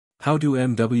How do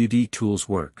MWD tools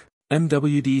work?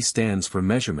 MWD stands for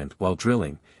measurement while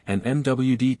drilling, and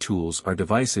MWD tools are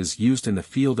devices used in the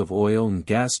field of oil and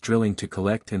gas drilling to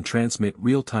collect and transmit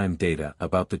real-time data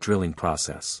about the drilling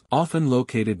process. Often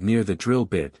located near the drill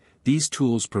bit, these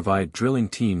tools provide drilling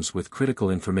teams with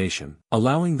critical information,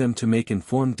 allowing them to make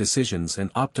informed decisions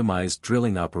and optimize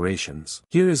drilling operations.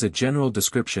 Here is a general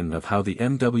description of how the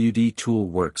MWD tool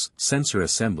works. Sensor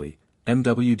assembly.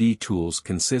 MWD tools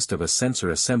consist of a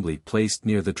sensor assembly placed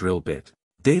near the drill bit.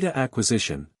 Data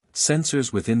acquisition.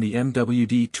 Sensors within the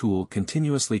MWD tool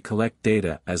continuously collect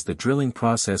data as the drilling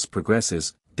process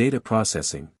progresses. Data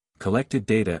processing. Collected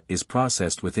data is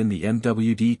processed within the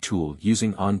MWD tool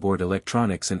using onboard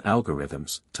electronics and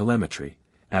algorithms, telemetry.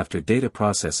 After data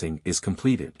processing is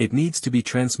completed, it needs to be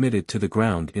transmitted to the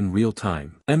ground in real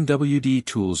time. MWD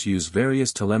tools use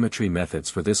various telemetry methods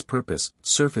for this purpose.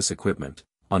 Surface equipment.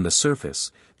 On the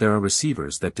surface, there are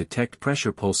receivers that detect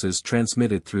pressure pulses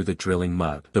transmitted through the drilling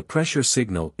mud. The pressure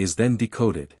signal is then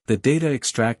decoded, the data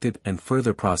extracted and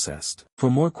further processed. For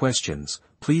more questions,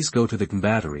 please go to the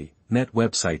MWD.net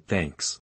website. Thanks.